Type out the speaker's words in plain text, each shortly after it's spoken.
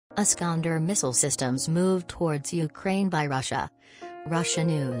Iskander missile systems moved towards Ukraine by Russia. Russia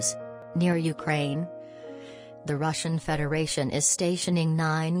news. Near Ukraine, the Russian Federation is stationing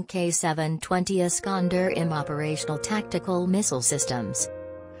 9 K-720 Iskander-M operational tactical missile systems.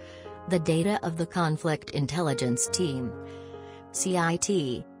 The data of the Conflict Intelligence Team,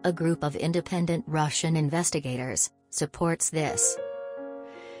 CIT, a group of independent Russian investigators, supports this.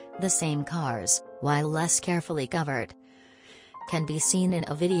 The same cars, while less carefully covered, can be seen in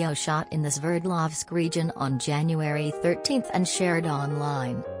a video shot in the Sverdlovsk region on January 13 and shared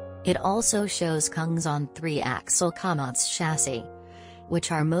online. It also shows Kungs on 3-axle KAMAZ chassis,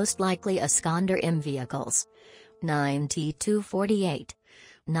 which are most likely Iskander-M vehicles. 9 T-248,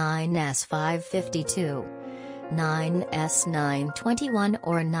 9 S-552, 9 S-921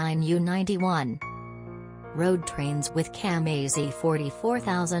 or 9 U-91. Road trains with KAMAZ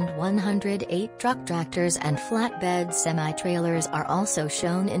 44,108 truck tractors and flatbed semi-trailers are also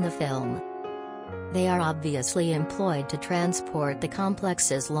shown in the film. They are obviously employed to transport the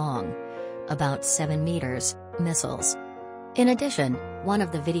complex's long, about 7 meters, missiles. In addition, one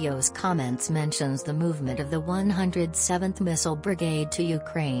of the video's comments mentions the movement of the 107th Missile Brigade to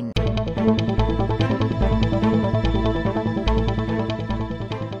Ukraine.